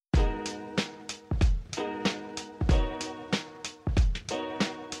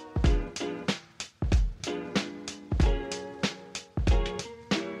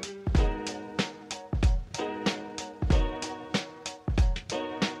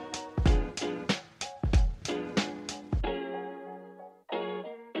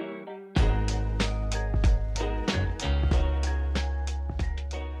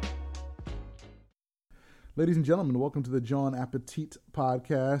Ladies and gentlemen, welcome to the John Appetit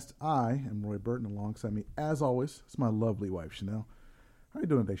Podcast. I am Roy Burton. Alongside me, as always, is my lovely wife, Chanel. How are you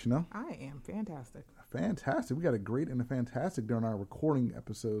doing today, Chanel? I am fantastic. Fantastic. We got a great and a fantastic during our recording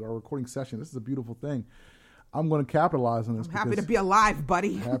episode, our recording session. This is a beautiful thing. I'm going to capitalize on this. I'm happy to be alive,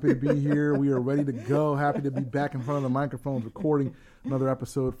 buddy. Happy to be here. We are ready to go. Happy to be back in front of the microphones recording another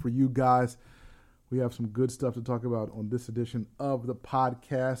episode for you guys. We have some good stuff to talk about on this edition of the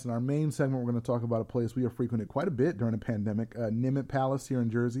podcast. In our main segment, we're going to talk about a place we have frequented quite a bit during the pandemic, Nimitz Palace here in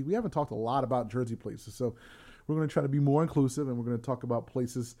Jersey. We haven't talked a lot about Jersey places, so we're going to try to be more inclusive, and we're going to talk about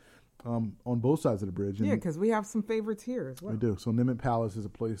places on both sides of the bridge. And yeah, because we have some favorites here as well. We do. So Nimitz Palace is a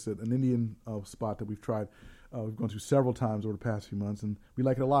place, an Indian spot that we've tried. We've gone to several times over the past few months, and we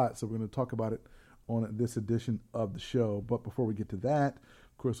like it a lot, so we're going to talk about it on this edition of the show. But before we get to that,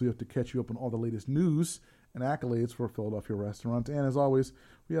 of course, we have to catch you up on all the latest news and accolades for Philadelphia restaurants. And as always,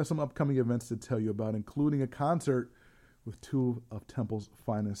 we have some upcoming events to tell you about, including a concert with two of Temple's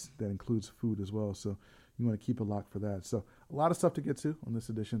finest that includes food as well. So you want to keep a lock for that. So a lot of stuff to get to on this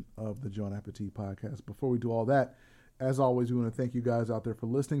edition of the John Appetit Podcast. Before we do all that, as always, we want to thank you guys out there for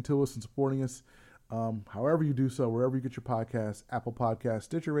listening to us and supporting us. However you do so, wherever you get your podcasts, Apple Podcasts,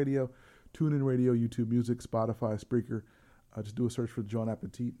 Stitcher Radio, TuneIn Radio, YouTube Music, Spotify, Spreaker. Just do a search for John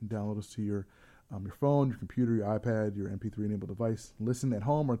Appetit and download us to your phone, your computer, your iPad, your MP3-enabled device. Listen at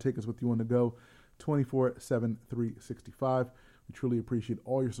home or take us with you on the go 24/7, 365. We truly appreciate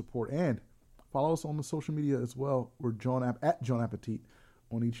all your support. And follow us on the social media as well. We're at John Appetit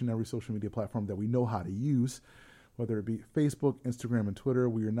on each and every social media platform that we know how to use, whether it be Facebook, Instagram, and Twitter.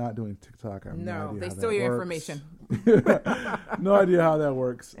 We are not doing TikTok. No, they steal your information. No idea how that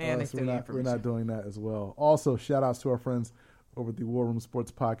works. And So we're not doing that as well. Also, shout outs to our friends over at the War Room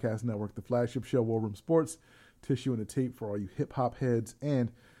Sports Podcast Network, the flagship show, War Room Sports, Tissue and the Tape for all you hip-hop heads.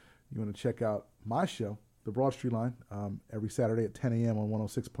 And you want to check out my show, The Broad Street Line, every Saturday at 10 a.m. on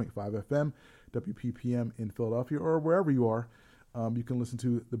 106.5 FM, WPPM in Philadelphia, or wherever you are. You can listen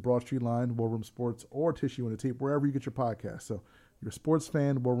to the Broad Street Line, War Room Sports, or Tissue and the Tape, wherever you get your podcast. So if you're a sports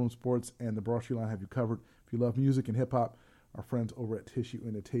fan, War Room Sports and the Broad Street Line have you covered. If you love music and hip-hop, our friends over at Tissue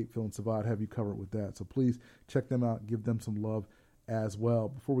and the Tape, Phil and Savad, have you covered with that. So please check them out. Give them some love as well.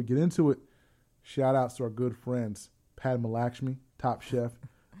 Before we get into it, shout-outs to our good friends, Padma Lakshmi, Top Chef,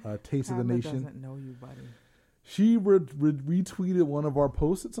 Taste of the Nation. Doesn't know you, buddy. She retweeted one of our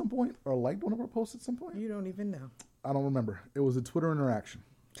posts at some point, or liked one of our posts at some point. You don't even know. I don't remember. It was a Twitter interaction.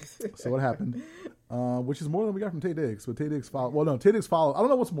 So what happened, which is more than we got from Tay Diggs. But Tay Diggs follow. Well, no, Tay Diggs follow. I don't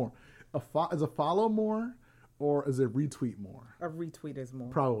know what's more. Is a follow more or is a retweet more? A retweet is more.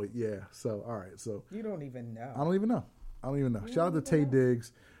 Probably, yeah. So, all right. So you don't even know. I don't even know. Shout out to Tay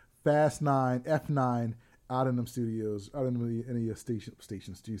Diggs, Fast 9, F9, out in them studios, out in any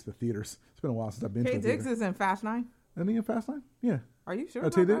stations. Geez, the theaters. It's been a while since I've been to Tay a Diggs theater. is in Fast 9? Isn't he in Fast 9? Yeah. Are you sure?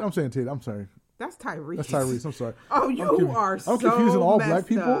 Tay Diggs? I'm saying Tay. I'm sorry. That's Tyrese. That's Tyrese. I'm sorry. Oh, I'm confusing all black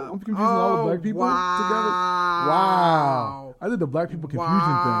people. Up. I'm confusing all the black people together. Wow. I did the black people confusion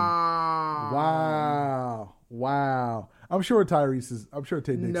thing. Wow. I'm sure Tay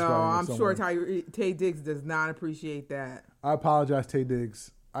Diggs. No, I'm sure Tay Diggs does not appreciate that. I apologize, Tay Diggs.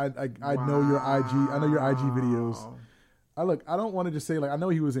 I know your IG. I know your IG videos. I don't want to just say I know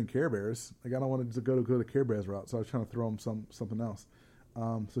he was in Care Bears. I don't want to just go to Care Bears route. So I was trying to throw him something else.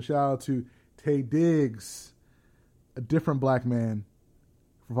 So shout out to Tay Diggs, a different black man,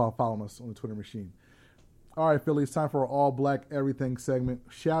 for following us on the Twitter machine. All right, Philly, it's time for our All Black Everything segment.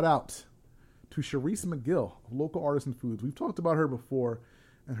 Shout out to Sharice McGill of Local Artisan Foods. We've talked about her before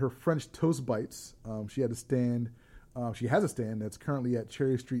and her French toast bites. She has a stand that's currently at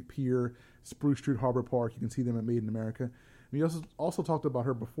Cherry Street Pier, Spruce Street, Harbor Park. You can see them at Made in America. We also talked about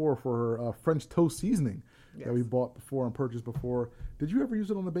her before for her French toast seasoning that we bought before and purchased before. Did you ever use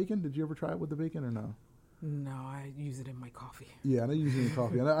it on the bacon? Did you ever try it with the bacon or no? No, I use it in my coffee. Yeah, I know you use it in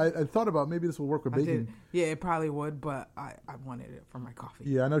coffee. And I thought about maybe this will work with bacon. Yeah, it probably would, but I wanted it for my coffee.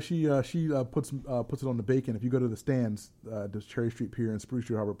 Yeah, I know she puts it on the bacon. If you go to the stands, the Cherry Street Pier and Spruce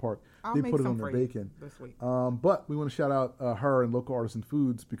Street Harbor Park, they put it on their bacon this week. But we want to shout out her and Local Artisan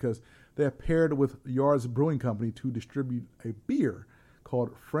Foods because they have paired with Yards Brewing Company to distribute a beer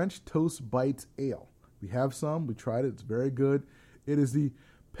called French Toast Bites Ale. We have some. We tried it. It's very good. It is the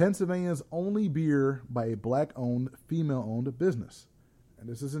Pennsylvania's only beer by a black-owned, female-owned business. And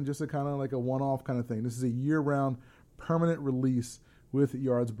this isn't just a kind of like a one-off kind of thing. This is a year-round permanent release with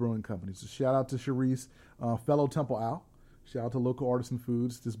Yards Brewing Company. So shout out to Sharice, fellow Temple Owl. Shout out to Local Artisan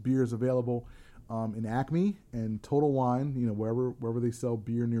Foods. This beer is available in Acme and Total Wine, wherever they sell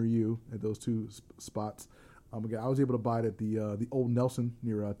beer near you at those two spots. Again, I was able to buy it at the Old Nelson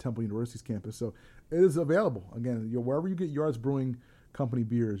near Temple University's campus. So it is available. Again, wherever you get Yards Brewing Company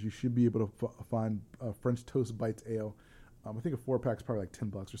beers, you should be able to find French Toast Bites Ale. I think a 4-pack is probably like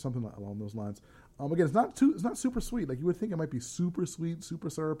 $10 or something along those lines. Again, it's not super sweet. Like you would think it might be super sweet, super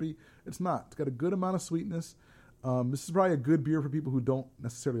syrupy. It's not. It's got a good amount of sweetness. This is probably a good beer for people who don't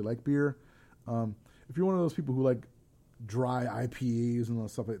necessarily like beer. If you're one of those people who like dry IPAs and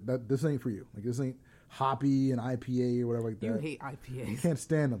stuff like that, this ain't for you. Like this ain't hoppy and IPA or whatever like that. You hate IPAs. You can't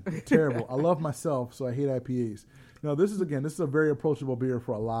stand them. They're terrible. I love myself, so I hate IPAs. No, this is a very approachable beer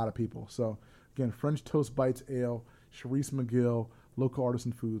for a lot of people. So again, French Toast Bites Ale, Charisse McGill, Local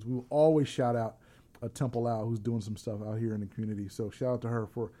Artisan Foods. We will always shout out Temple Owl, who's doing some stuff out here in the community. So shout out to her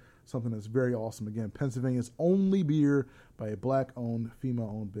for something that's very awesome. Again, Pennsylvania's only beer by a black-owned,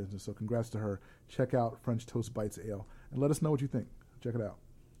 female-owned business. So congrats to her. Check out French Toast Bites Ale and let us know what you think. Check it out.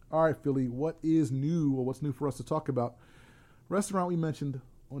 All right, Philly, what is new, or what's new for us to talk about? Restaurant we mentioned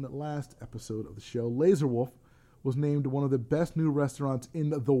on the last episode of the show, Laser Wolf, was named one of the best new restaurants in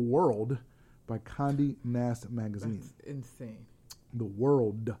the world by Condé Nast magazine. That's insane. The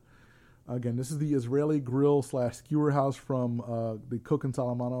world. Again, this is the Israeli grill / skewer house from the Cook and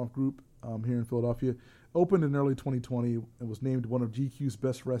Solomonov group here in Philadelphia. Opened in early 2020 and was named one of GQ's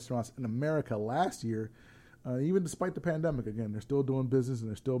best restaurants in America last year. Even despite the pandemic, again, they're still doing business and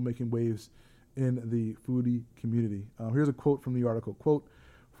they're still making waves in the foodie community. Here's a quote from the article. Quote,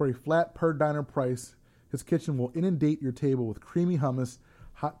 "For a flat per diner price, his kitchen will inundate your table with creamy hummus,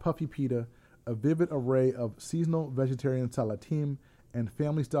 hot puffy pita, a vivid array of seasonal vegetarian salatim, and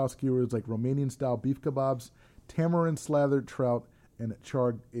family-style skewers like Romanian-style beef kebabs, tamarind-slathered trout, and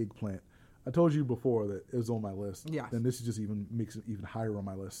charred eggplant." I told you before that it was on my list. Yes. And this just makes it even higher on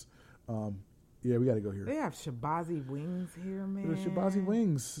my list. Yeah, we got to go here. They have Shabazi wings here, man. The Shabazi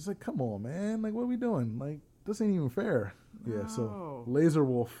wings. It's like, come on, man. Like, what are we doing? Like, this ain't even fair. No. Yeah, so Laser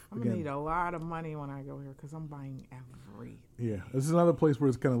Wolf, I'm going to need a lot of money when I go here because I'm buying everything. Yeah, this is another place where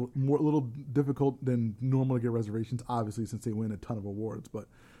it's kind of a little difficult than normal to get reservations, obviously, since they win a ton of awards. But,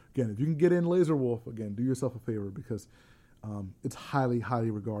 again, if you can get in Laser Wolf, again, do yourself a favor because it's highly,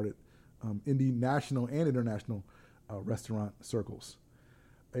 highly regarded in the national and international restaurant circles.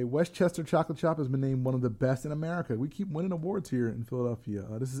 A Westchester chocolate shop has been named one of the best in America. We keep winning awards here in Philadelphia.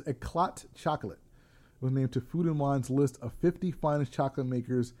 This is Eclat Chocolate. It was named to Food and Wine's list of 50 finest chocolate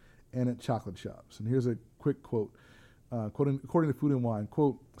makers and chocolate shops. And here's a quick quote. According to Food and Wine,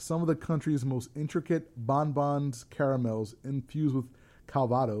 quote, "Some of the country's most intricate bonbons caramels infused with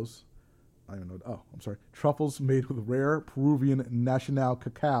calvados, truffles made with rare Peruvian Nacional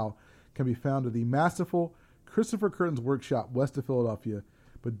cacao can be found at the masterful Christopher Curtin's Workshop west of Philadelphia.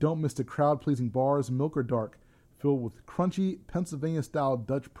 But don't miss the crowd-pleasing bars, milk or dark, filled with crunchy Pennsylvania-style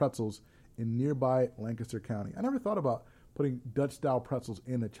Dutch pretzels in nearby Lancaster County." I never thought about putting Dutch-style pretzels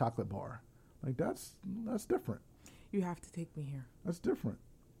in a chocolate bar. Like, that's different. You have to take me here. That's different.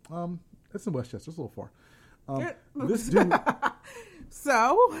 It's in Westchester. It's a little far. This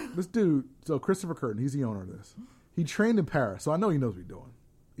dude, so Christopher Curtin, he's the owner of this. He trained in Paris, so I know he knows what he's doing.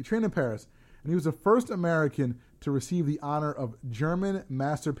 He trained in Paris, and he was the first American to receive the honor of German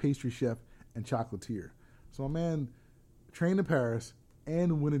master pastry chef and chocolatier. So a man trained in Paris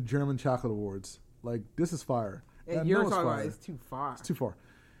and winning German chocolate awards. Like, this is fire. And you're talking about it's too far. It's too far.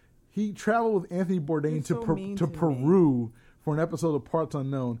 He traveled with Anthony Bourdain to me. Peru for an episode of Parts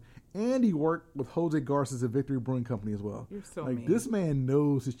Unknown, and he worked with Jose Garces at Victory Brewing Company as well. You're so like, mean. This man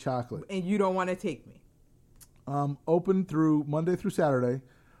knows his chocolate. And you don't want to take me. Open through Monday through Saturday.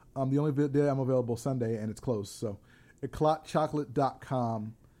 The only day I'm available Sunday, and it's closed. So,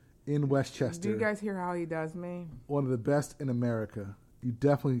 eclatchocolate.com in Westchester. Do you guys hear how he does me? One of the best in America. You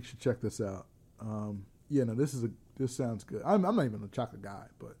definitely should check this out. This sounds good. I'm not even a chocolate guy,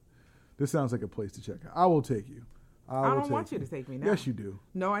 but this sounds like a place to check out. I will take you. I don't want you to take me now. Yes, you do.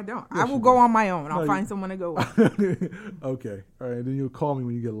 No, I don't. Yes, I will go on my own. I'll find someone to go with. Okay. All right. Then you'll call me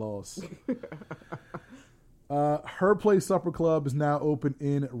when you get lost. Her Place Supper Club is now open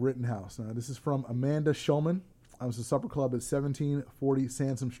in Rittenhouse. Now, this is from Amanda Schulman. It's a supper club at 1740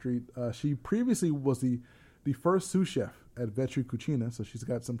 Sansom Street. She previously was the first sous chef at Vetri Cucina, so she's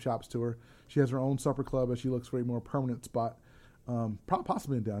got some chops to her. She has her own supper club as she looks for a more permanent spot,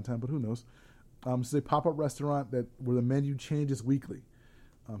 possibly in downtown, but who knows. This is a pop-up restaurant where the menu changes weekly.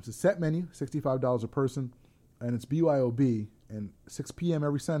 It's a set menu, $65 a person, and it's BYOB, and 6 p.m.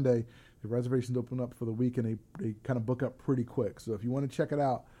 every Sunday, the reservations open up for the week, and they kind of book up pretty quick. So if you want to check it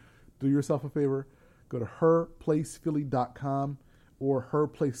out, do yourself a favor. Go to herplacephilly.com or Her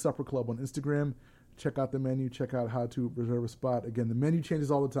Place Supper Club on Instagram. Check out the menu. Check out how to reserve a spot. Again, the menu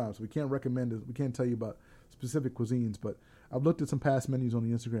changes all the time, so we can't recommend it. We can't tell you about specific cuisines, but I've looked at some past menus on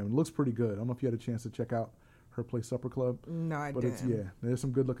the Instagram. It looks pretty good. I don't know if you had a chance to check out Her Place Supper Club. No, I didn't. There's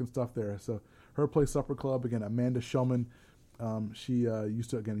some good looking stuff there. So Her Place Supper Club, again, Amanda Shulman. She used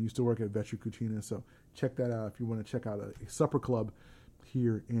to work at Vetri Cucina. So check that out if you want to check out a supper club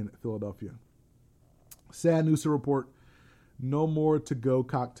here in Philadelphia. Sad news to report: no more to-go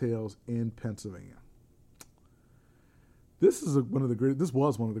cocktails in Pennsylvania. This was one of the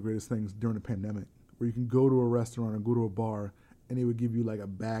greatest things during the pandemic, where you can go to a restaurant or go to a bar and they would give you like a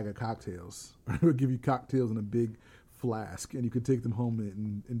bag of cocktails. Or they would give you cocktails in a big flask and you could take them home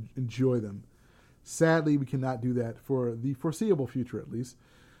and enjoy them. Sadly, we cannot do that for the foreseeable future, at least.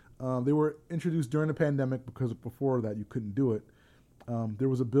 They were introduced during the pandemic because before that you couldn't do it. There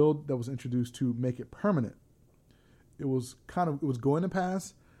was a bill that was introduced to make it permanent. It was going to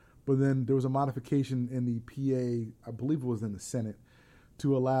pass, but then there was a modification in the PA, I believe it was in the Senate,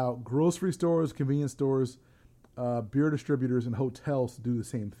 to allow grocery stores, convenience stores, beer distributors, and hotels to do the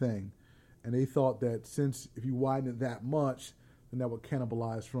same thing. And they thought that since if you widen it that much, then that would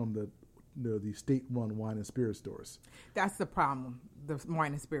cannibalize from the state-run wine and spirit stores. That's the problem. The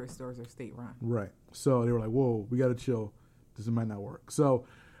wine and spirit stores are state-run. Right. So they were like, whoa, we got to chill. This might not work. So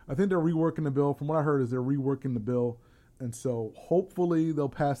I think they're reworking the bill. From what I heard is they're reworking the bill. And so hopefully they'll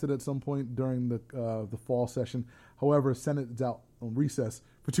pass it at some point during the fall session. However, Senate is out on recess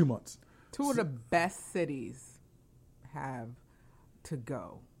for 2 months. Two of the best cities have to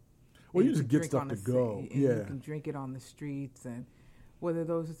go. Well, you just get stuff to go. Yeah. You can drink it on the streets. And what are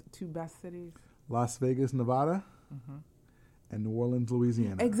those two best cities? Las Vegas, Nevada, and New Orleans,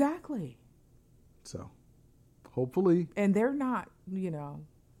 Louisiana. Exactly. So hopefully. And they're not,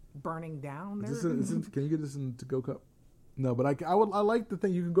 burning down. Can you get this in to-go cup? No, but I like the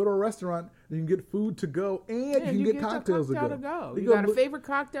thing. You can go to a restaurant and you can get food to go, and you can get cocktails to go. You got a favorite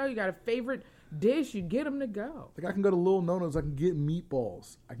cocktail, you got a favorite dish, you get them to go. Like I can go to Little Nono's, I can get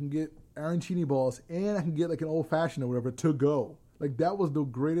meatballs, I can get arancini balls, and I can get like an old fashioned or whatever to go. Like that was the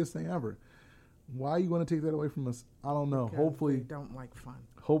greatest thing ever. Why are you going to take that away from us? I don't know. Because hopefully, they don't like fun.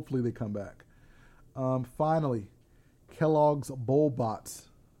 Hopefully they come back. Finally, Kellogg's Bowl Bots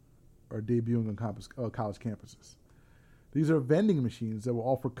are debuting on college campuses. These are vending machines that will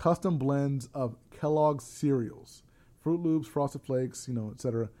offer custom blends of Kellogg's cereals, Fruit Loops, Frosted Flakes,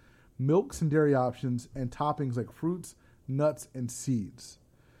 etc., milks and dairy options, and toppings like fruits, nuts, and seeds.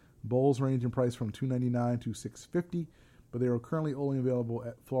 Bowls range in price from $2.99 to $6.50, but they are currently only available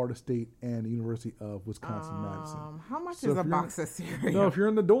at Florida State and the University of Wisconsin-Madison. How much is a box of cereal? No, if you're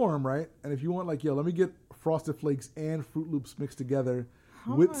in the dorm, right, and if you want let me get Frosted Flakes and Fruit Loops mixed together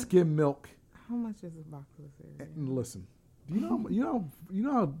with skim milk. How much is a box of cereal? And listen. You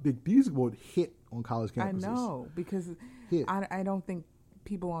know how these would hit on college campuses. I know, because I don't think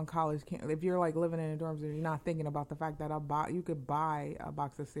people on college if you're like living in a dorm, you're not thinking about the fact that you could buy a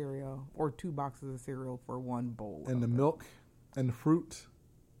box of cereal or 2 boxes of cereal for one bowl. And the milk and the fruit.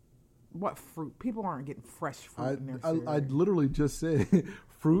 What fruit? People aren't getting fresh fruit in their cereal. I literally just said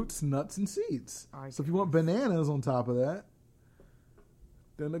fruits, nuts, and seeds. So if you want bananas on top of that,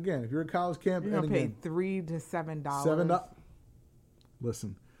 then again, if you're a college camp, you're gonna pay $3 to $7. $7.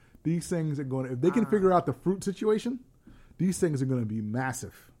 Listen, these things are going. If they can figure out the fruit situation, these things are going to be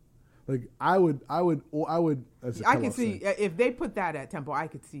massive. Like I would. I can see if they put that at Temple, I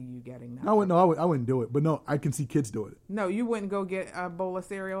could see you getting that. I wouldn't do it. But no, I can see kids do it. No, you wouldn't go get a bowl of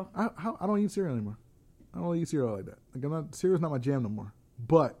cereal. I don't eat cereal anymore. I don't eat cereal like that. Like cereal's not my jam no more.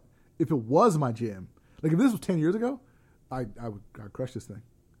 But if it was my jam, like if this was 10 years ago, I'd crush this thing.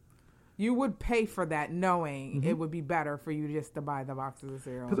 You would pay for that knowing it would be better for you just to buy the boxes of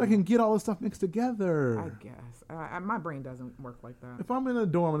cereal. Because I can get all this stuff mixed together. I guess. My brain doesn't work like that. If I'm in a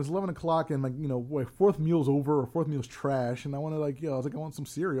dorm and it's 11 o'clock and fourth meal's over or fourth meal's trash and I want to I want some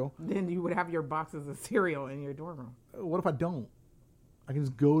cereal. Then you would have your boxes of cereal in your dorm room. What if I don't? I can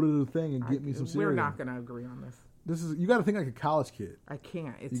just go to the thing and get me some cereal. We're not going to agree on this. You got to think like a college kid. I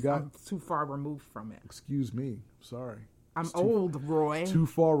can't. I'm too far removed from it. Excuse me. Sorry. I'm old, Roy. Too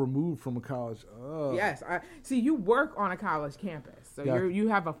far removed from a college. Yes, see. You work on a college campus, so you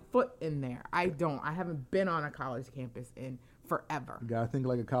have a foot in there. I don't. I haven't been on a college campus in forever. I think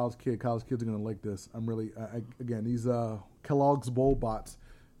like a college kid. College kids are gonna like this. I'm really again these Kellogg's Bowl Bots.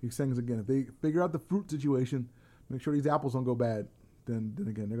 These things again. If they figure out the fruit situation, make sure these apples don't go bad. Then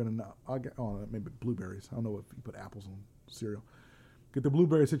again they're gonna know. I'll get maybe blueberries. I don't know if you put apples on cereal. Get the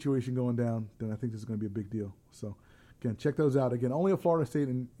blueberry situation going down. Then I think this is gonna be a big deal. So. Again, check those out. Again, only at Florida State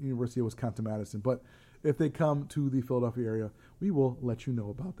and University of Wisconsin-Madison. But if they come to the Philadelphia area, we will let you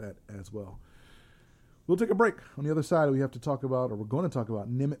know about that as well. We'll take a break. On the other side, we're going to talk about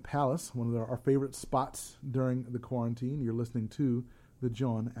Nimitz Palace, one of our favorite spots during the quarantine. You're listening to the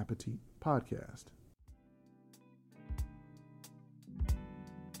John Appetit Podcast.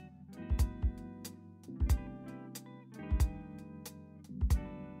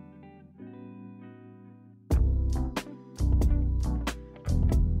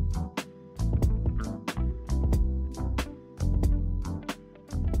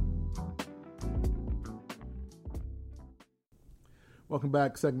 Welcome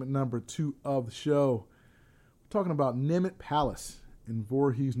back. Segment number 2 of the show. We're talking about Nimitz Palace in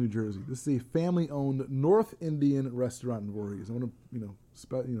Voorhees, New Jersey. This is a family-owned North Indian restaurant in Voorhees. I want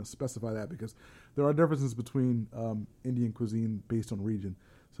to specify that because there are differences between Indian cuisine based on region.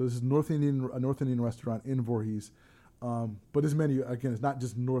 So this is a North Indian restaurant in Voorhees. But this menu, again, is not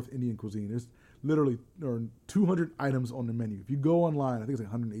just North Indian cuisine. There's literally 200 items on the menu. If you go online, I think it's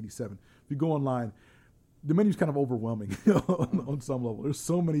like 187. If you go online, the menu's kind of overwhelming on some level. There's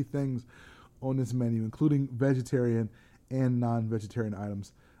so many things on this menu, including vegetarian and non-vegetarian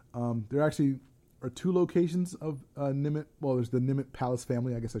items. There actually are 2 locations of Nimitz. Well, there's the Nimitz Palace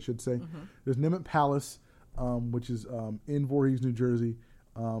family, I guess I should say. Mm-hmm. There's Nimitz Palace, which is in Voorhees, New Jersey,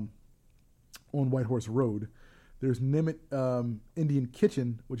 on Whitehorse Road. There's Nimitz Indian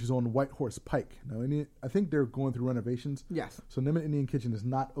Kitchen, which is on Whitehorse Pike. Now, I think they're going through renovations. Yes. So Nimitz Indian Kitchen is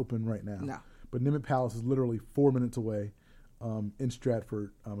not open right now. No. But Nimitz Palace is literally 4 minutes away in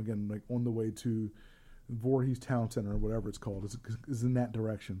Stratford. Again, like on the way to Voorhees Town Center or whatever it's called. It's in that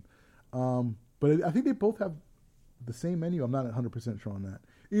direction. But I think they both have the same menu. I'm not 100% sure on that.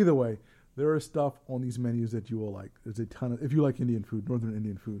 Either way, there is stuff on these menus that you will like. There's a ton of, if you like Indian food, Northern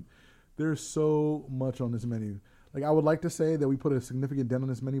Indian food, there's so much on this menu. Like, I would like to say that we put a significant dent on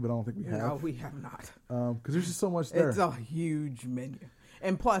this menu, but I don't think we have. No, we have not. Because there's just so much there. It's a huge menu.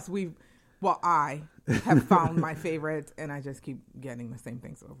 And plus, I have found my favorites, and I just keep getting the same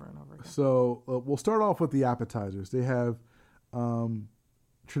things over and over again. So we'll start off with the appetizers. They have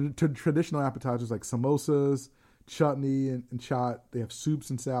traditional appetizers like samosas, chutney, and chaat. They have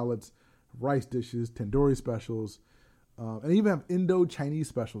soups and salads, rice dishes, tandoori specials, and even have Indo-Chinese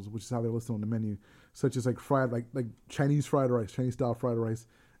specials, which is how they're listed on the menu, such as like fried, like Chinese fried rice, Chinese-style fried rice,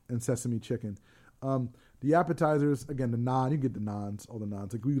 and sesame chicken. The appetizers, again, the naan, you get the naans, all the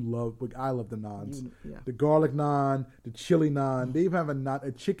naans. I love the naans. Yeah. The garlic naan, the chili naan. They even have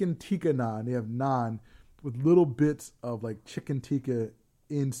a chicken tikka naan. They have naan with little bits of like chicken tikka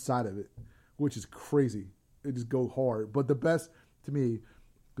inside of it, which is crazy. It just goes hard. But the best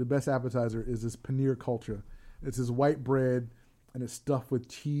appetizer is this paneer kulcha. It's this white bread, and it's stuffed with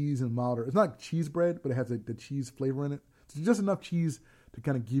cheese and milder. It's not like cheese bread, but it has like the cheese flavor in it. It's just enough cheese to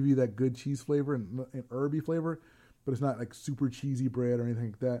kind of give you that good cheese flavor and herby flavor, but it's not like super cheesy bread or anything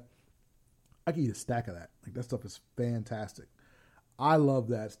like that. I could eat a stack of that. Like, that stuff is fantastic. I love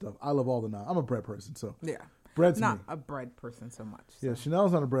that stuff. I love all the naan. I'm a bread person, so yeah, bread's not me. a bread person so much. So. Yeah,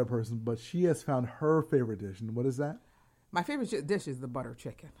 Chanel's not a bread person, but she has found her favorite dish. And what is that? My favorite dish is the butter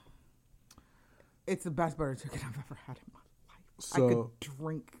chicken. It's the best butter chicken I've ever had in my life. So, I could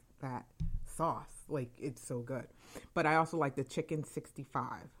drink that sauce. Like, it's so good. But I also like the chicken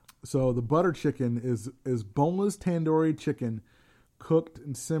 65. So the butter chicken is boneless tandoori chicken cooked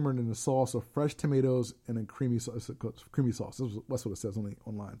and simmered in a sauce of fresh tomatoes and a creamy sauce. That's what it says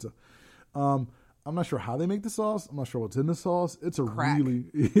online. So I'm not sure how they make the sauce. I'm not sure what's in the sauce. It's a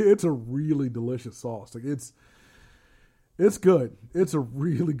really delicious sauce. Like, it's good. It's a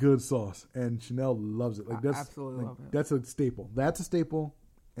really good sauce, and Chanel loves it. Like, that's absolutely love it. That's a staple. That's a staple.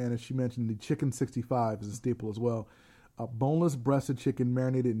 And as she mentioned, the chicken 65 is a staple as well. Boneless breasted chicken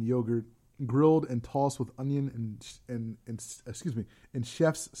marinated in yogurt, grilled and tossed with onion and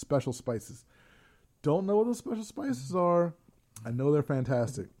chef's special spices. Don't know what those special spices are. I know they're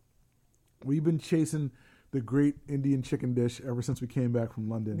fantastic. We've been chasing the great Indian chicken dish ever since we came back from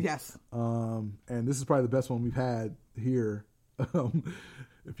London. Yes. And this is probably the best one we've had here.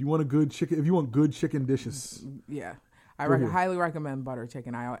 If you want good chicken dishes. Yeah. I highly recommend butter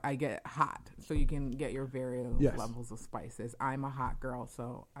chicken. I get hot, so you can get your various levels of spices. I'm a hot girl,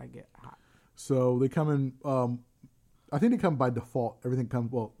 so I get hot. So they come in, I think they come by default. Everything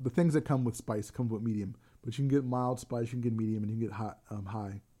comes, the things that come with spice come with medium. But you can get mild spice, you can get medium, and you can get hot,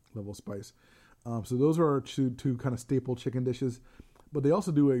 high level spice. So those are our two kind of staple chicken dishes. But they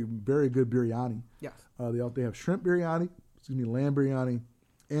also do a very good biryani. Yes. They have shrimp biryani, lamb biryani,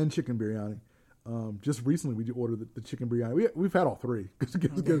 and chicken biryani. Just recently, we ordered the chicken biryani. We've had all three.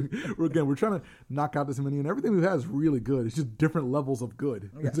 We're trying to knock out this menu, and everything we've had is really good. It's just different levels of good.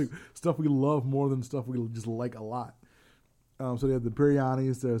 Yes. It's like stuff we love more than stuff we just like a lot. So they have the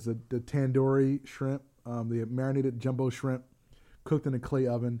biryanis. There's the tandoori shrimp, They have marinated jumbo shrimp, cooked in a clay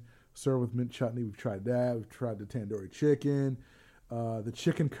oven, served with mint chutney. We've tried that. We've tried the tandoori chicken, the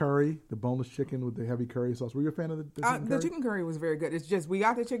chicken curry, the boneless chicken with the heavy curry sauce. Were you a fan of the chicken curry? The chicken curry was very good. It's just we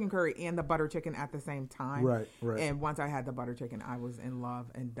got the chicken curry and the butter chicken at the same time. Right. And once I had the butter chicken, I was in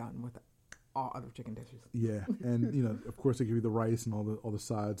love and done with all other chicken dishes. Yeah, and of course they give you the rice and all the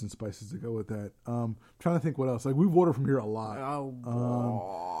sides and spices to go with that. Trying to think what else. Like we've ordered from here a lot. Oh,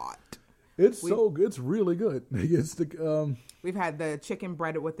 God. It's so good. It's really good. It's the we've had the chicken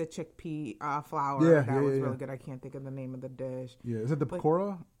breaded with the chickpea flour. Yeah, that was yeah. really good. I can't think of the name of the dish. Yeah, is it the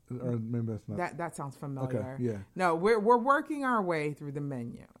pakora? Or maybe that's not. That sounds familiar. Okay, yeah. No, we're working our way through the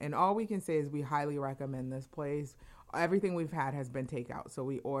menu, and all we can say is we highly recommend this place. Everything we've had has been takeout, so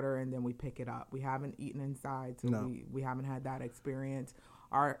we order and then we pick it up. We haven't eaten inside, so we haven't had that experience.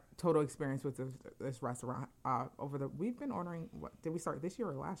 Our total experience with this restaurant we've been ordering. What did we start this year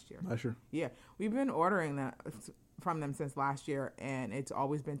or last year? Last year. Yeah, we've been ordering that from them since last year, and it's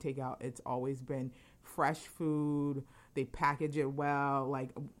always been takeout. It's always been fresh food. They package it well.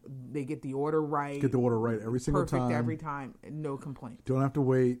 Like they get the order right. Get the order right every single time. Perfect every time. No complaint. Don't have to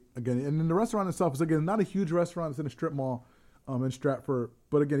wait again. And then the restaurant itself is again not a huge restaurant. It's in a strip mall, in Stratford.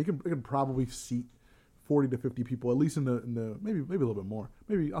 But again, it can probably seat 40 to 50 people, at least in the maybe a little bit more.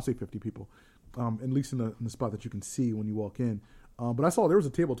 Maybe I'll say 50 people, at least in the spot that you can see when you walk in. But I saw there was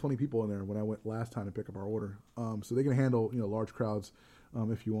a table of 20 people in there when I went last time to pick up our order. So they can handle large crowds.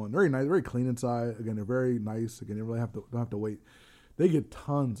 If you want. Very nice, very clean inside. Again, they're very nice. Again, you really don't have to wait. They get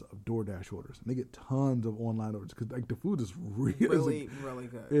tons of DoorDash orders, and they get tons of online orders because like the food is really good.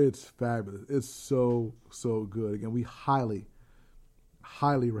 It's fabulous. It's so good. Again, we highly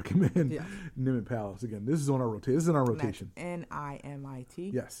recommend Nimitz Palace. Again, this is on our rotation. This is in our rotation.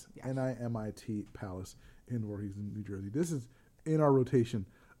 NIMIT. Yes, NIMIT Palace in Voorhees, New Jersey. This is in our rotation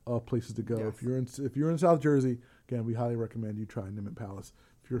of places to go. Yes. If you're in South Jersey, again, we highly recommend you try Nimitz Palace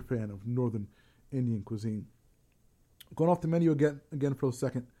if you're a fan of Northern Indian cuisine. Going off the menu again for a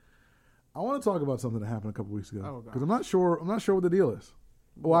second, I want to talk about something that happened a couple weeks ago because I'm not sure what the deal is.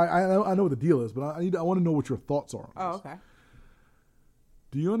 Well, I know what the deal is, but I want to know what your thoughts are on this. Okay.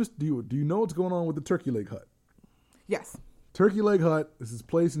 Do you know what's going on with the Turkey Leg Hut? Yes. Turkey Leg Hut is this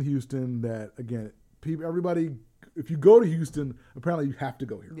place in Houston that again, everybody. If you go to Houston, apparently you have to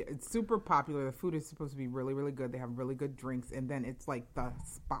go here. Yeah, it's super popular. The food is supposed to be really, really good. They have really good drinks, and then it's like the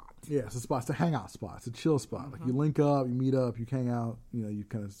spot. Yeah, it's a spot. It's a hangout spot. It's a chill spot. Mm-hmm. Like you link up, you meet up, you hang out. You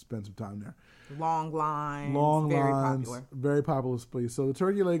kind of spend some time there. Long lines. Popular. Very popular place. So the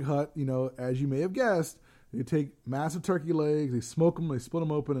Turkey Leg Hut, as you may have guessed, they take massive turkey legs, they smoke them, they split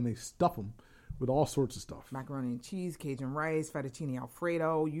them open, and they stuff them with all sorts of stuff. Macaroni and cheese, Cajun rice, fettuccine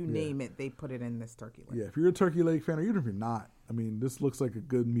Alfredo, you name it, they put it in this turkey leg. Yeah, if you're a turkey leg fan, or even if you're not, this looks like a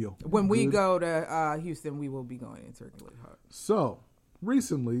good meal. When we go to Houston, we will be going to Turkey Leg Hut. So,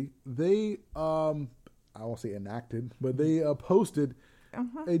 recently, they, I won't say enacted, but they posted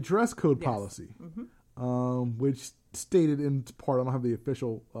a dress code policy, which stated in part, I don't have the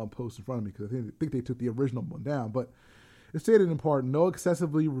official post in front of me because I think they took the original one down, but it stated in part, no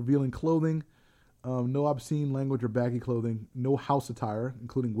excessively revealing clothing, no obscene language or baggy clothing, no house attire,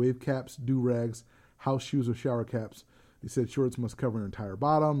 including wave caps, do-rags, house shoes, or shower caps. They said shorts must cover an entire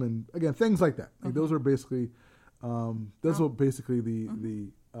bottom, and again, things like that. Like those are basically, the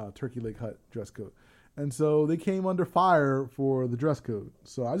Turkey Leg Hut dress code. And so they came under fire for the dress code.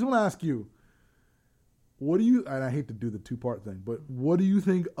 So I just want to ask you, and I hate to do the two-part thing, but what do you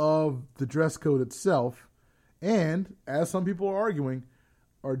think of the dress code itself? And, as some people are arguing,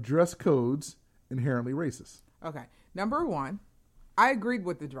 are dress codes inherently racist? Okay. Number one, I agreed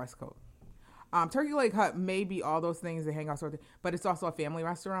with the dress code. Turkey Leg Hut may be all those things, they hang out, but it's also a family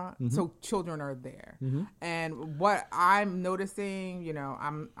restaurant, so children are there. And what I'm noticing,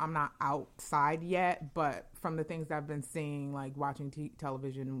 I'm not outside yet, but from the things that I've been seeing, like watching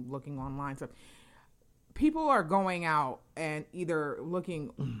television, looking online, so people are going out and either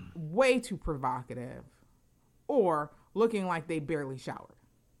looking way too provocative or looking like they barely showered,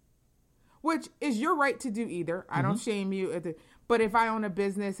 which is your right to do either. I don't shame you. But if I own a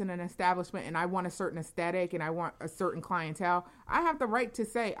business and an establishment and I want a certain aesthetic and I want a certain clientele, I have the right to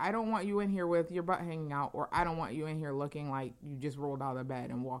say, I don't want you in here with your butt hanging out, or I don't want you in here looking like you just rolled out of bed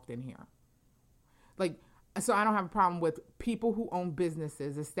and walked in here. So I don't have a problem with people who own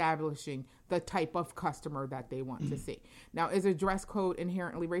businesses establishing the type of customer that they want to see. Now, is a dress code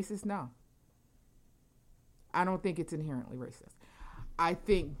inherently racist? No. I don't think it's inherently racist. I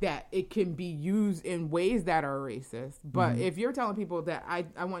think that it can be used in ways that are racist. But if you're telling people that I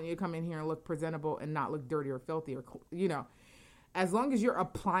want you to come in here and look presentable and not look dirty or filthy, or As long as you're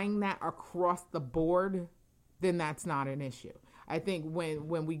applying that across the board, then that's not an issue. I think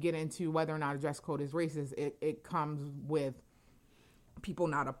when we get into whether or not a dress code is racist, it comes with people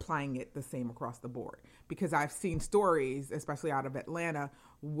not applying it the same across the board. Because I've seen stories, especially out of Atlanta,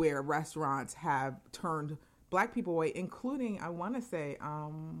 where restaurants have turned black people away, including, I want to say,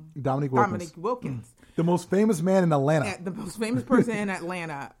 Dominique Wilkins. The most famous man in Atlanta. The most famous person in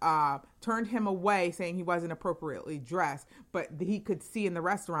Atlanta turned him away, saying he wasn't appropriately dressed, but he could see in the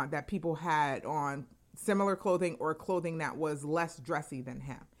restaurant that people had on similar clothing or clothing that was less dressy than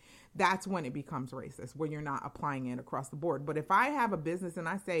him. That's when it becomes racist, when you're not applying it across the board. But if I have a business and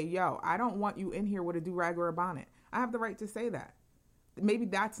I say, yo, I don't want you in here with a do-rag or a bonnet, I have the right to say that. Maybe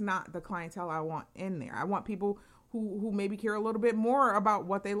that's not the clientele I want in there. I want people who maybe care a little bit more about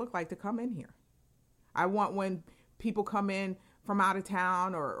what they look like to come in here. I want when people come in from out of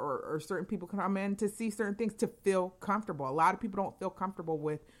town or certain people come in to see certain things to feel comfortable. A lot of people don't feel comfortable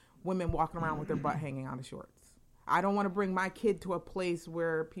with women walking around with their butt hanging out of shorts. I don't want to bring my kid to a place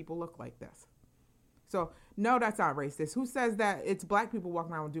where people look like this. So, no, that's not racist. Who says that it's black people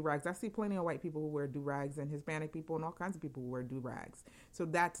walking around with do-rags? I see plenty of white people who wear do-rags and Hispanic people and all kinds of people who wear do-rags. So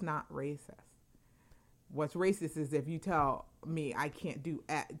that's not racist. What's racist is if you tell me I can't do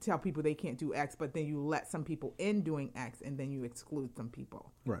X, tell people they can't do X, but then you let some people in doing X and then you exclude some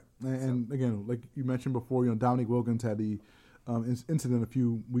people. Right. And again, like you mentioned before, Dominique Wilkins had the incident a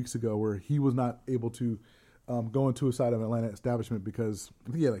few weeks ago where he was not able to go into a side of an Atlanta establishment because I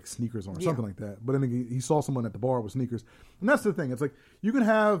think he had like sneakers on or something like that. But then he saw someone at the bar with sneakers, and that's the thing. It's like you're gonna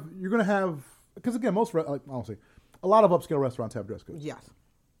have because again, a lot of upscale restaurants have dress codes. Yes.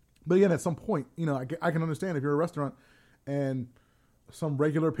 But again, at some point, I can understand if you're a restaurant and some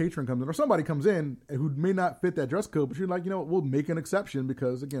regular patron comes in or somebody comes in who may not fit that dress code, but you're like, we'll make an exception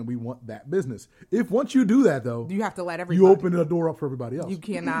because, again, we want that business. If once you do that, though, you have to let everybody. You open the door up for everybody else. You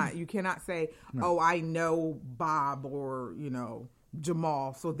cannot say, no. Oh, I know Bob or,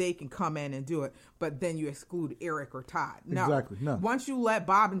 Jamal, so they can come in and do it, but then you exclude Eric or Todd. No. Exactly. No. Once you let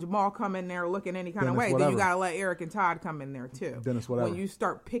Bob and Jamal come in there looking any kind of way, then you got to let Eric and Todd come in there too. Then it's whatever. When you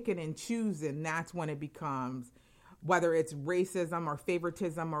start picking and choosing, that's when it becomes, whether it's racism or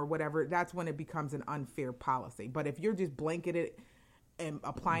favoritism or whatever, that's when it becomes an unfair policy. But if you're just blanketed and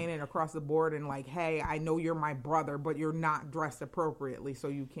applying it across the board and like, hey, I know you're my brother, but you're not dressed appropriately, so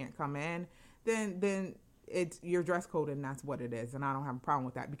you can't come in, then it's your dress code and that's what it is. And I don't have a problem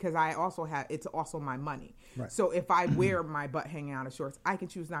with that because it's also my money. Right. So if I wear my butt hanging out of shorts, I can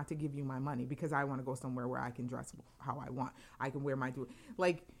choose not to give you my money because I want to go somewhere where I can dress how I want. I can wear my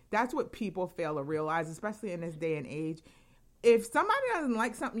that's what people fail to realize, especially in this day and age. If somebody doesn't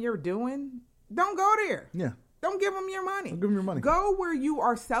like something you're doing, don't go there. Yeah. Don't give them your money. Don't give them your money. Go where you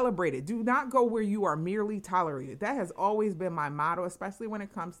are celebrated. Do not go where you are merely tolerated. That has always been my motto, especially when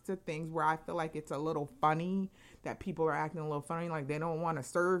it comes to things where I feel like it's a little funny, that people are acting a little funny, like they don't want to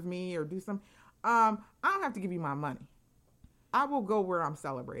serve me or do something. I don't have to give you my money. I will go where I'm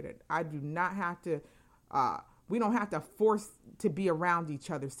celebrated. I do not have to... we don't have to force to be around each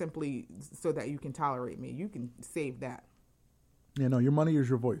other simply so that you can tolerate me. You can save that. Yeah, no, your money is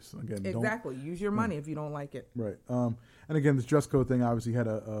your voice. Again, exactly. Use your money if you don't like it. Right. And again, this dress code thing obviously had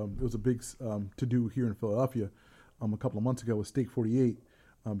it was a big to do here in Philadelphia a couple of months ago with Steak 48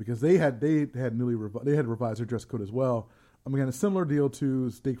 because they had revised their dress code as well. Again, a similar deal to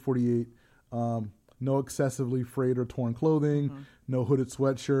Steak 48. No excessively frayed or torn clothing. No hooded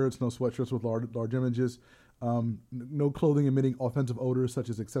sweatshirts. No sweatshirts with large images. No clothing emitting offensive odors such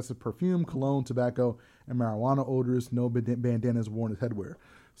as excessive perfume, cologne, tobacco, and marijuana odors. No bandanas worn as headwear.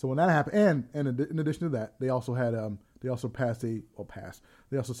 So when that happened, and in addition to that, they also had they also said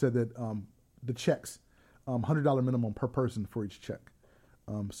that the checks, $100 minimum per person for each check.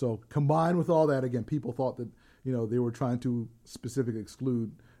 So combined with all that, again, people thought that they were trying to specifically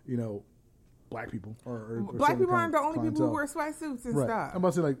exclude black people or black people aren't the only people who wear sweatsuits and stuff. I'm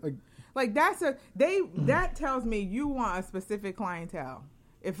about to say like that tells me you want a specific clientele.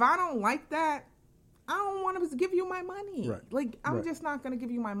 If I don't like that, I don't want to give you my money. Right. Like I'm just not going to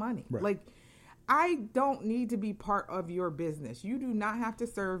give you my money. Right. Like I don't need to be part of your business. You do not have to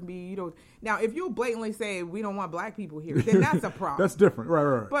serve me. You don't. Now, if you blatantly say we don't want black people here, then that's a problem. That's different.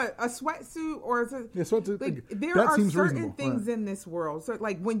 Right. But a sweatsuit or sweatsuit, there are certain things in this world. So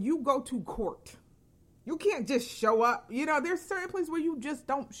like when you go to court, you can't just show up. There's certain places where you just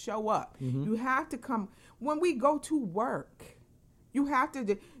don't show up. Mm-hmm. You have to come. When we go to work, you have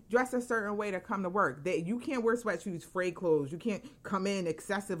to dress a certain way to come to work. You can't wear sweatshirts, frayed clothes. You can't come in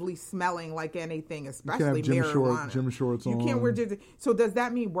excessively smelling like anything, especially marijuana. Gym shorts on. You can't wear So does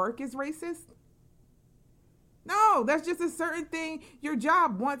that mean work is racist? No, No, that's just a certain thing. Your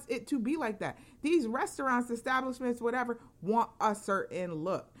job wants it to be like that. These restaurants, establishments, whatever, want a certain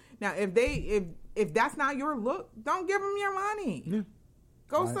look. Now, if that's not your look, don't give them your money. Yeah.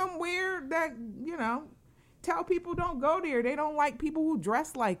 Go somewhere that, tell people don't go there. They don't like people who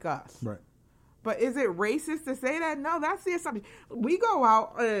dress like us. Right. But is it racist to say that? No, that's the assumption. We go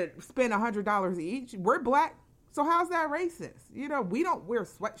out and spend $100 each. We're black. So how's that racist? We don't wear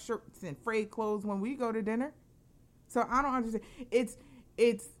sweatshirts and frayed clothes when we go to dinner. So I don't understand.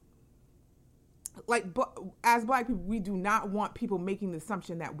 It's like, as black people, we do not want people making the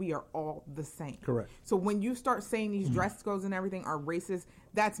assumption that we are all the same. Correct. So when you start saying these dress codes and everything are racist,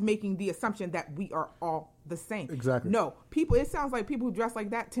 that's making the assumption that we are all the same. Exactly. No, it sounds like people who dress like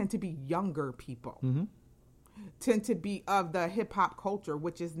that tend to be younger people. Mm-hmm. Tend to be of the hip hop culture,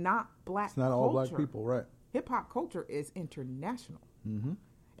 which is not black culture. It's not all black people, right? Hip hop culture is international. Mm-hmm.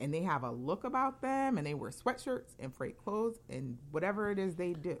 And they have a look about them, and they wear sweatshirts and frayed clothes and whatever it is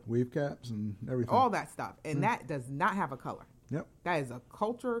they do. Wave caps and everything. All that stuff. And that does not have a color. Yep. That is a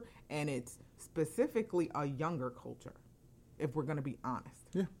culture, and it's specifically a younger culture, if we're going to be honest.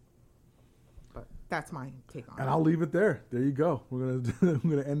 Yeah. But that's my take on it. And I'll leave it there. There you go. We're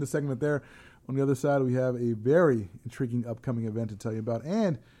gonna end the segment there. On the other side, we have a very intriguing upcoming event to tell you about,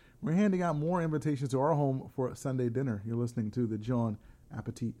 and we're handing out more invitations to our home for a Sunday dinner. You're listening to the John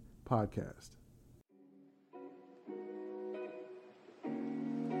Appetit Podcast.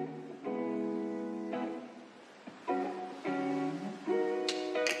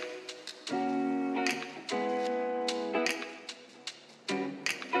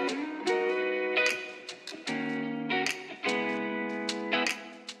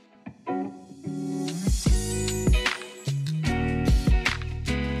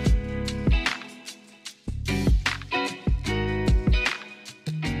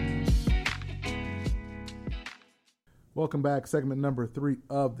 Welcome back. Segment number 3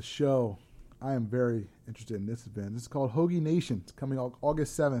 of the show. I am very interested in this event. This is called Hoagie Nation. It's coming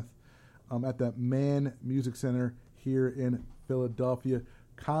August 7th at the Mann Music Center here in Philadelphia.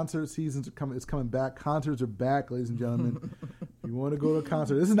 Concert seasons are coming. It's coming back. Concerts are back, ladies and gentlemen. If you want to go to a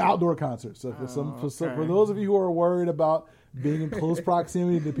concert, this is an outdoor concert. So for those of you who are worried about being in close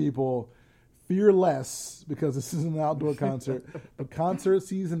proximity to people, fear less, because this is an outdoor concert. But concert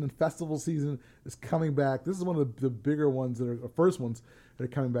season and festival season is coming back. This is one of the bigger ones first ones that are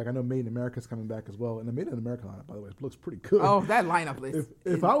coming back. I know Made in America is coming back as well, and the Made in America lineup, by the way, looks pretty good. Oh, that lineup is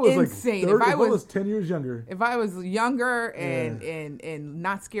if I was insane. Like 30, if I was 10 years younger, if I was younger and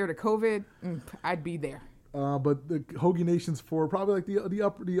not scared of COVID, I'd be there. But the Hoagie Nation's for probably like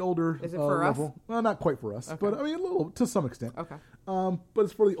the older is it for level. us? Well, not quite for us, okay. But I mean a little to some extent. Okay. But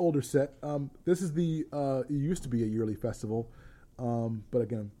it's for the older set. This is it used to be a yearly festival, but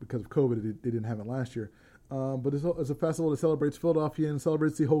again because of COVID, they didn't have it last year. But it's a festival that celebrates Philadelphia and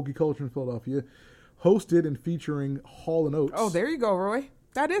celebrates the hoagie culture in Philadelphia, hosted and featuring Hall & Oates. Oh, there you go, Roy.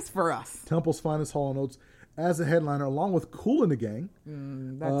 That is for us. Temple's finest Hall & Oates as a headliner, along with Kool and the Gang.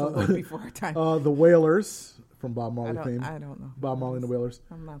 That's a little before our time. The Wailers from Bob Marley fame. I don't know. Bob Marley and the Wailers.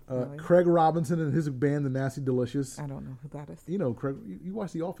 I'm not familiar. Craig Robinson and his band, the Nasty Delicious. I don't know who that is. You know, Craig. You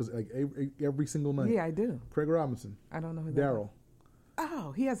watch The Office like every single night. Yeah, I do. Craig Robinson. I don't know who that Daryl. is.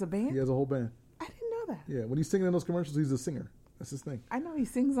 Oh, he has a band? He has a whole band. I didn't know that. Yeah, when he's singing in those commercials, he's a singer. That's his thing. I know he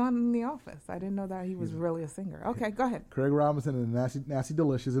sings on The Office. I didn't know that he was really a singer. Okay, go ahead. Craig Robinson and the Nasty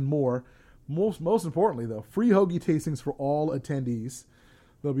Delicious and more. Most importantly, though, free hoagie tastings for all attendees.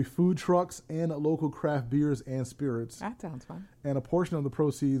 There'll be food trucks and local craft beers and spirits. That sounds fun. And a portion of the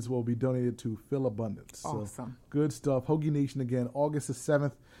proceeds will be donated to Phil Abundance. Awesome. So, good stuff. Hoagie Nation again, August the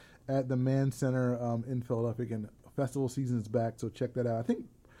 7th at the Mann Center in Philadelphia. Again, festival season is back, so check that out. I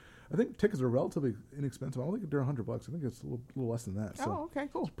think tickets are relatively inexpensive. I don't think they're $100. I think it's a little less than that. So okay,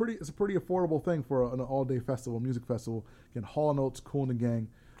 cool. It's a pretty affordable thing for an all-day festival, music festival. Again, Hall & Oates, Kool and the Gang.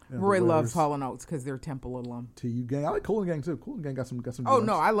 Roy loves Hall & Oates because they're Temple alum. TU Gang. I like Kool and Gang too. Kool and Gang got some. Oh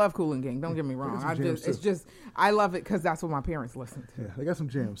no, I love Kool and Gang. Don't get me wrong. I love it because that's what my parents listen to. Yeah, they got some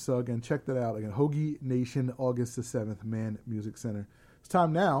jams. So again, check that out. Again, Hoagie Nation, August the 7th, Mann Music Center. It's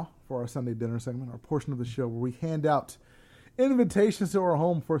time now for our Sunday dinner segment, our portion of the show where we hand out invitations to our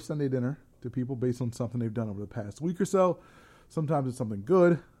home for Sunday dinner to people based on something they've done over the past week or so. Sometimes it's something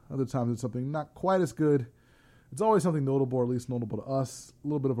good. Other times it's something not quite as good. It's always something notable, or at least notable to us. A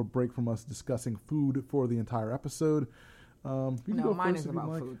little bit of a break from us discussing food for the entire episode. Mine is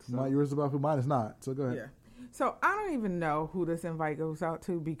about food. So. Yours is about food. Mine is not. So go ahead. Yeah. So I don't even know who this invite goes out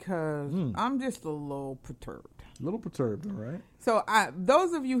to because I'm just a little perturbed. A little perturbed, all right. So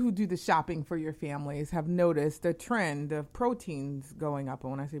those of you who do the shopping for your families have noticed a trend of proteins going up.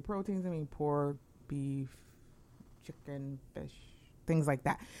 And when I say proteins, I mean pork, beef, chicken, fish, things like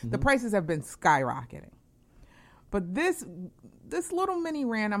that. The prices have been skyrocketing. But this little mini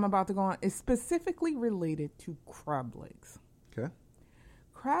rant I'm about to go on is specifically related to crab legs. Okay.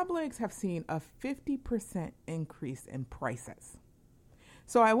 Crab legs have seen a 50% increase in prices.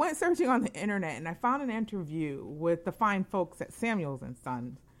 So I went searching on the internet and I found an interview with the fine folks at Samuels and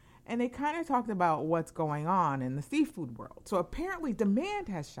Sons, and they kind of talked about what's going on in the seafood world. So apparently demand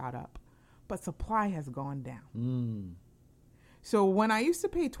has shot up, but supply has gone down. So when I used to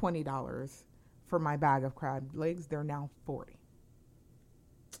pay $20 for my bag of crab legs, they're now $40.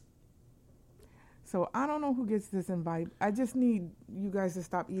 So I don't know who gets this invite. I just need you guys to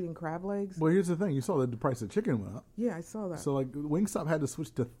stop eating crab legs. Well, here's the thing. You saw that the price of chicken went up. Yeah, I saw that. So, like, Wingstop had to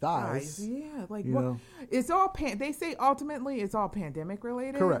switch to thighs. Yeah, like, you know. It's all, they say ultimately it's all pandemic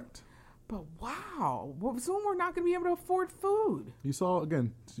related. Correct. But wow, well, soon we're not going to be able to afford food. You saw,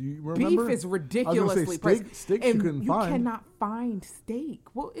 again, so you remember? Beef is ridiculously priced. Steak and you couldn't find. You cannot find steak.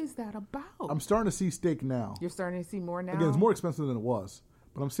 What is that about? I'm starting to see steak now. You're starting to see more now? Again, it's more expensive than it was.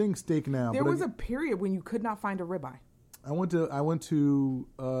 But I'm seeing steak now. There was a period when you could not find a ribeye. I went to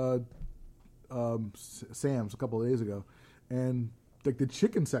Sam's a couple of days ago, and like the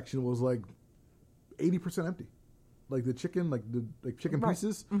chicken section was like 80% empty. Like the chicken, like chicken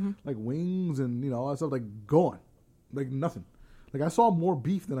pieces, like wings and all that stuff, like gone, like nothing. Like I saw more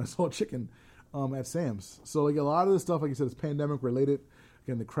beef than I saw chicken at Sam's. So like a lot of this stuff, like you said, is pandemic related.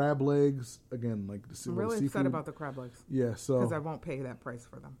 Again, the crab legs. Again, like I'm really upset about the crab legs. Yeah, so because I won't pay that price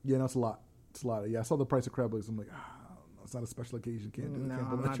for them. Yeah, no, it's a lot. It's a lot. Yeah, I saw the price of crab legs. I'm like, it's not a special occasion. Can't do it. Can't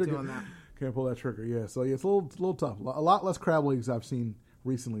pull that trigger. Doing that. Can't pull that trigger. Yeah, so yeah, it's a little tough. A lot less crab legs I've seen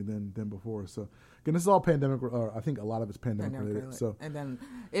recently than before. So again, this is all pandemic. Or I think a lot of it's pandemic related. So and then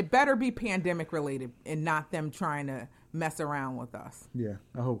it better be pandemic related and not them trying to mess around with us. Yeah,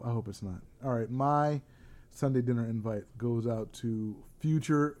 I hope it's not. All right, my Sunday dinner invite goes out to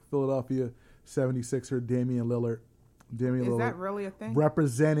future Philadelphia 76er Damian Lillard. Is that really a thing?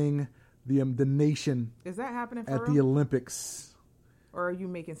 Representing the nation. Is that happening for at real? The Olympics? Or are you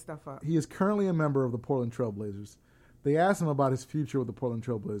making stuff up? He is currently a member of the Portland Trail Blazers. They asked him about his future with the Portland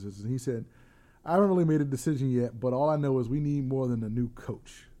Trail Blazers, and he said, "I haven't really made a decision yet, but all I know is we need more than a new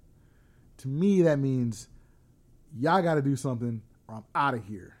coach." To me, that means y'all got to do something, or I'm out of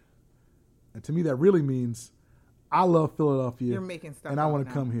here. And to me, that really means I love Philadelphia. You're making stuff and I want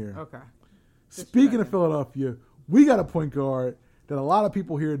to come here. Okay. Speaking of Philadelphia, we got a point guard that a lot of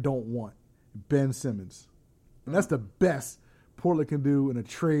people here don't want, Ben Simmons. And that's the best Portland can do in a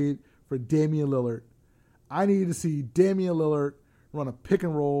trade for Damian Lillard. I need to see Damian Lillard run a pick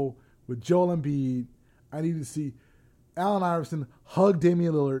and roll with Joel Embiid. I need to see Allen Iverson hug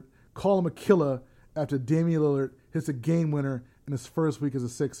Damian Lillard, call him a killer after Damian Lillard hits a game winner in his first week as a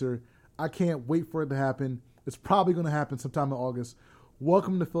Sixer. I can't wait for it to happen. It's probably going to happen sometime in August.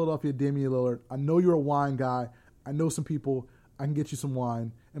 Welcome to Philadelphia, Damian Lillard. I know you're a wine guy. I know some people. I can get you some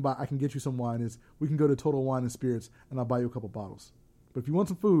wine. And by I can get you some wine is we can go to Total Wine and Spirits and I'll buy you a couple bottles. But if you want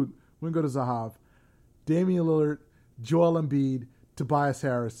some food, we can go to Zahav. Damian Lillard, Joel Embiid, Tobias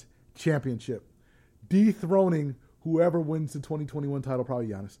Harris, championship. Dethroning whoever wins the 2021 title, probably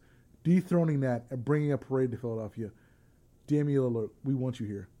Giannis. Dethroning that and bringing a parade to Philadelphia. Damian Lillard, we want you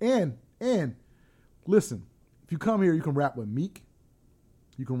here. And listen, if you come here, you can rap with Meek.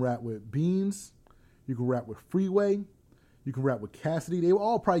 You can rap with Beans. You can rap with Freeway. You can rap with Cassidy. They will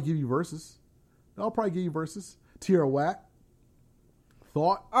all probably give you verses. Tierra Whack.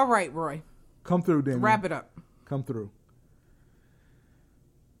 Thought. All right, Roy. Come through, Damian. Wrap it up. Come through.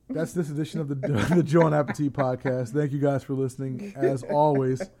 That's this edition of the Joe and Appetit podcast. Thank you guys for listening. As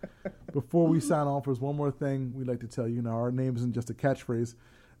always, before we sign off, there's one more thing we'd like to tell you. Now, our name isn't just a catchphrase.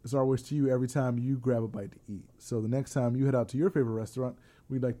 It's our wish to you every time you grab a bite to eat. So the next time you head out to your favorite restaurant,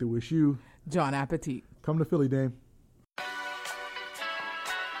 we'd like to wish you John Appetit. Come to Philly, Dame.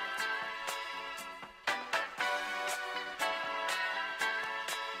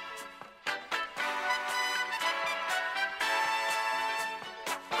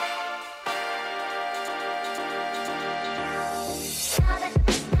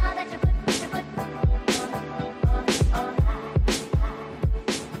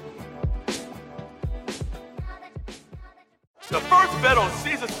 The first bet on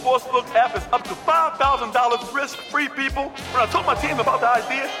Caesars Sportsbook app is up to $5,000 risk-free, people. When I told my team about the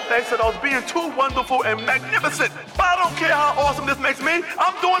idea, they said I was being too wonderful and magnificent. But I don't care how awesome this makes me.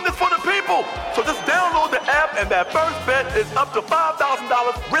 I'm doing this for the people. So just download the app, and that first bet is up to $5,000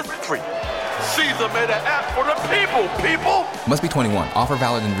 risk-free. Caesar made an app for the people. Must be 21. Offer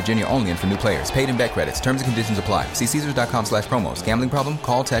valid in Virginia only and for new players. Paid in bet credits. Terms and conditions apply. See Caesars.com/promos. Gambling problem?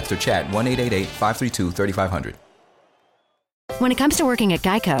 Call, text, or chat 1-888-532-3500. When it comes to working at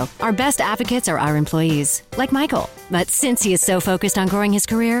Geico, our best advocates are our employees, like Michael. But since he is so focused on growing his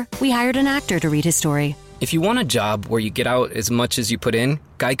career, we hired an actor to read his story. If you want a job where you get out as much as you put in,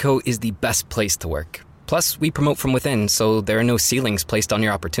 Geico is the best place to work. Plus, we promote from within, so there are no ceilings placed on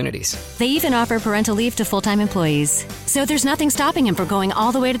your opportunities. They even offer parental leave to full-time employees. So there's nothing stopping him from going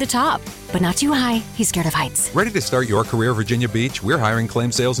all the way to the top. But not too high. He's scared of heights. Ready to start your career, Virginia Beach? We're hiring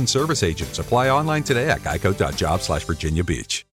claim sales and service agents. Apply online today at geico.job/Virginia Beach.